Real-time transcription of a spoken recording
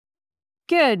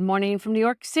Good morning from New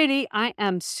York City. I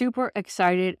am super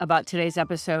excited about today's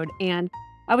episode, and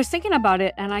I was thinking about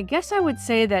it, and I guess I would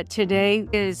say that today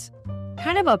is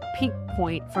kind of a peak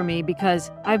point for me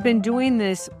because I've been doing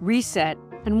this reset.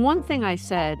 And one thing I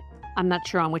said, I'm not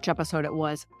sure on which episode it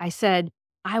was, I said,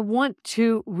 I want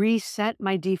to reset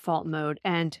my default mode.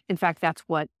 And in fact, that's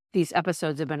what these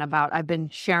episodes have been about. I've been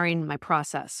sharing my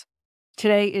process.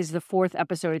 Today is the fourth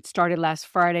episode. It started last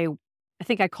Friday. I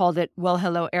think I called it, well,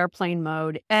 hello, airplane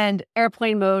mode. And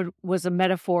airplane mode was a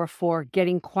metaphor for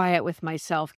getting quiet with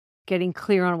myself, getting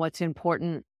clear on what's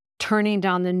important, turning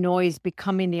down the noise,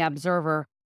 becoming the observer.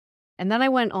 And then I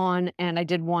went on and I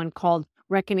did one called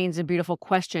Reckonings and Beautiful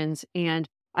Questions. And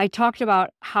I talked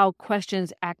about how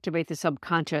questions activate the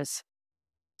subconscious.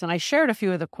 And I shared a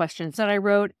few of the questions that I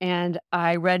wrote, and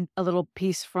I read a little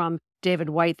piece from David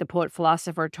Whyte, the poet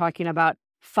philosopher, talking about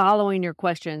following your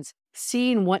questions,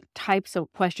 seeing what types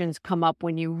of questions come up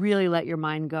when you really let your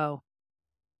mind go.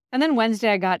 And then Wednesday,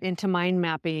 I got into mind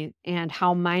mapping and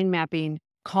how mind mapping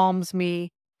calms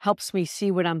me, helps me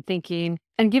see what I'm thinking,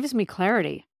 and gives me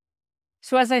clarity.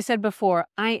 So as I said before,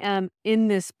 I am in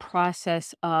this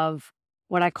process of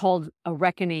what I called a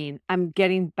reckoning. I'm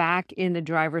getting back in the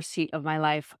driver's seat of my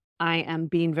life. I am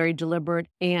being very deliberate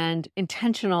and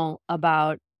intentional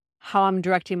about how I'm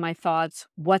directing my thoughts,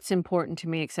 what's important to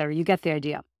me, etc. You get the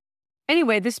idea.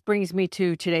 Anyway, this brings me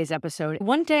to today's episode.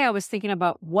 One day I was thinking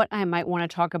about what I might want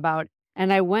to talk about,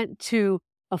 and I went to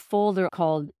a folder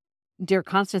called Dear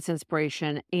Constance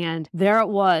Inspiration, and there it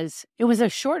was. It was a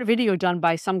short video done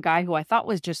by some guy who I thought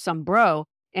was just some bro,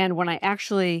 and when I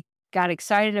actually got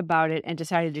excited about it and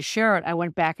decided to share it, I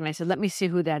went back and I said, let me see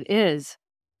who that is.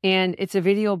 And it's a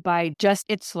video by Jess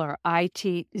Itzler,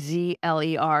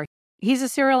 Itzler. He's a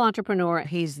serial entrepreneur.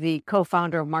 He's the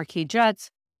co-founder of Marquis Jets.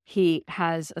 He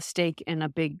has a stake in a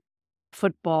big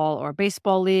football or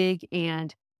baseball league,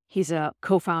 and he's a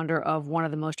co-founder of one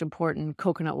of the most important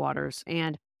coconut waters.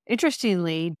 And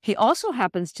interestingly, he also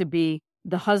happens to be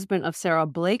the husband of Sarah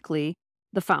Blakely,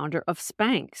 the founder of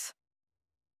Spanx.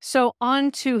 So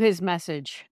on to his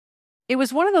message. It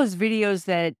was one of those videos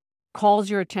that calls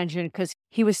your attention because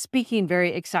he was speaking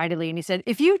very excitedly. And he said,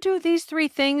 if you do these three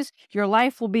things, your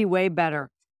life will be way better.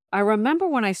 I remember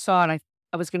when I saw it,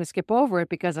 I was going to skip over it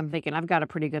because I'm thinking, I've got a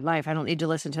pretty good life. I don't need to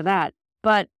listen to that.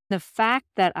 But the fact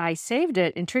that I saved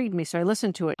it intrigued me, so I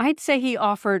listened to it. I'd say he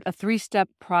offered a 3-step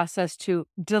process to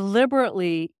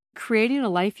deliberately creating a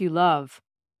life you love.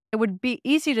 It would be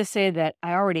easy to say that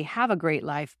I already have a great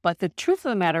life, but the truth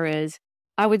of the matter is,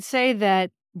 I would say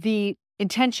that the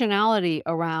intentionality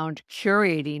around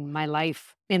curating my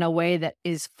life in a way that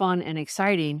is fun and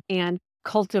exciting and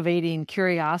cultivating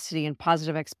curiosity and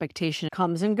positive expectation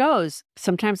comes and goes.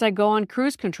 Sometimes I go on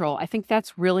cruise control. I think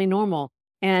that's really normal.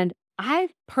 And I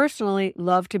personally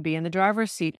love to be in the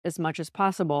driver's seat as much as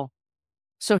possible.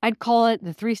 So I'd call it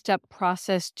the 3-step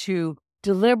process to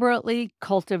deliberately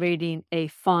cultivating a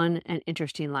fun and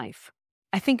interesting life.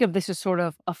 I think of this as sort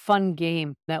of a fun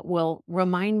game that will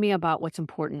remind me about what's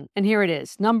important. And here it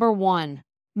is. Number 1,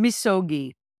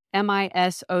 misogi,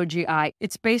 M-I-S-O-G-I.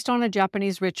 It's based on a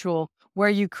Japanese ritual where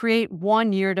you create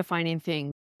one year-defining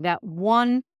thing, that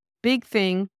one big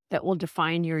thing that will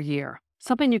define your year.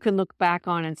 Something you can look back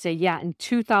on and say, yeah, in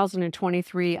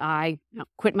 2023, I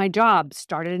quit my job,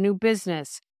 started a new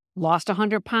business, lost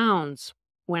 100 pounds,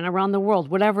 went around the world,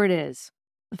 whatever it is.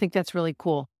 I think that's really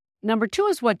cool. Number 2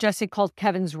 is what Jesse called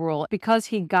Kevin's rule, because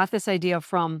he got this idea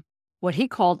from what he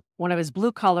called one of his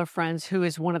blue-collar friends, who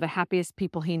is one of the happiest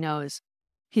people he knows.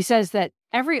 He says that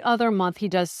every other month he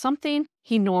does something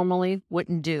he normally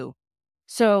wouldn't do.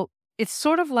 So it's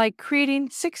sort of like creating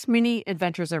 6 mini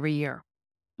adventures every year.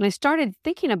 And I started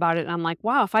thinking about it, and I'm like,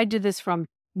 wow, if I did this from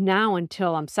now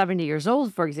until I'm 70 years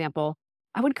old, for example,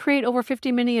 I would create over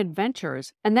 50 mini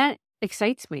adventures. And that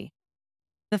excites me.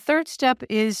 The 3rd step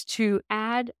is to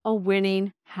add a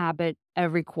winning habit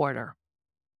every quarter.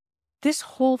 This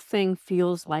whole thing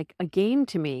feels like a game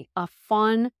to me, a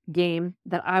fun game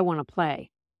that I want to play.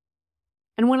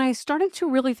 And when I started to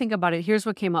really think about it, here's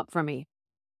what came up for me.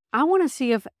 I want to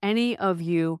see if any of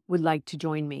you would like to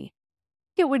join me.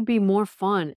 It would be more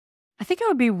fun. I think it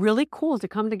would be really cool to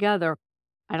come together.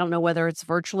 I don't know whether it's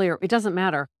virtually or it doesn't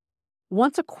matter.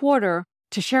 Once a quarter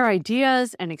to share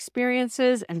ideas and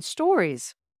experiences and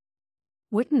stories.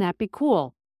 Wouldn't that be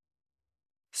cool?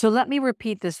 So let me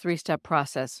repeat this 3-step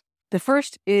process. The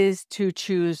first is to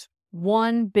choose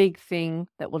one big thing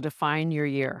that will define your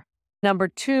year. Number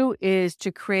 2 is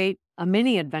to create a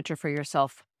mini adventure for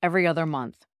yourself every other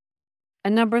month.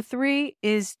 And number 3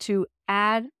 is to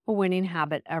add a winning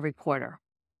habit every quarter.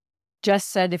 Jess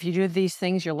said, if you do these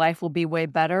things, your life will be way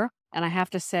better. And I have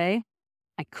to say,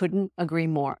 I couldn't agree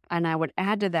more. And I would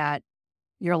add to that,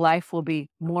 your life will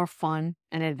be more fun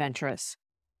and adventurous.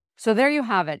 So there you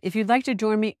have it. If you'd like to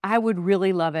join me, I would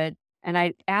really love it. And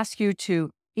I'd ask you to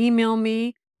email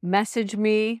me, message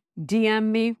me,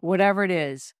 DM me, whatever it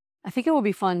is. I think it will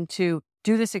be fun to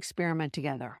do this experiment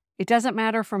together. It doesn't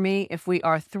matter for me if we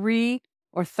are 3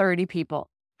 or 30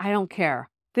 people. I don't care.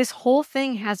 This whole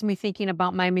thing has me thinking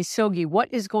about my misogi. What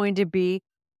is going to be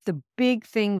the big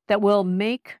thing that will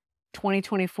make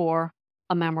 2024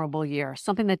 a memorable year,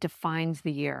 something that defines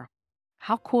the year?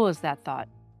 How cool is that thought?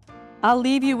 I'll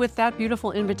leave you with that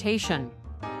beautiful invitation.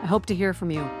 I hope to hear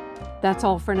from you. That's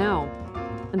all for now.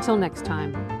 Until next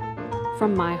time,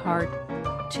 from my heart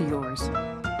to yours.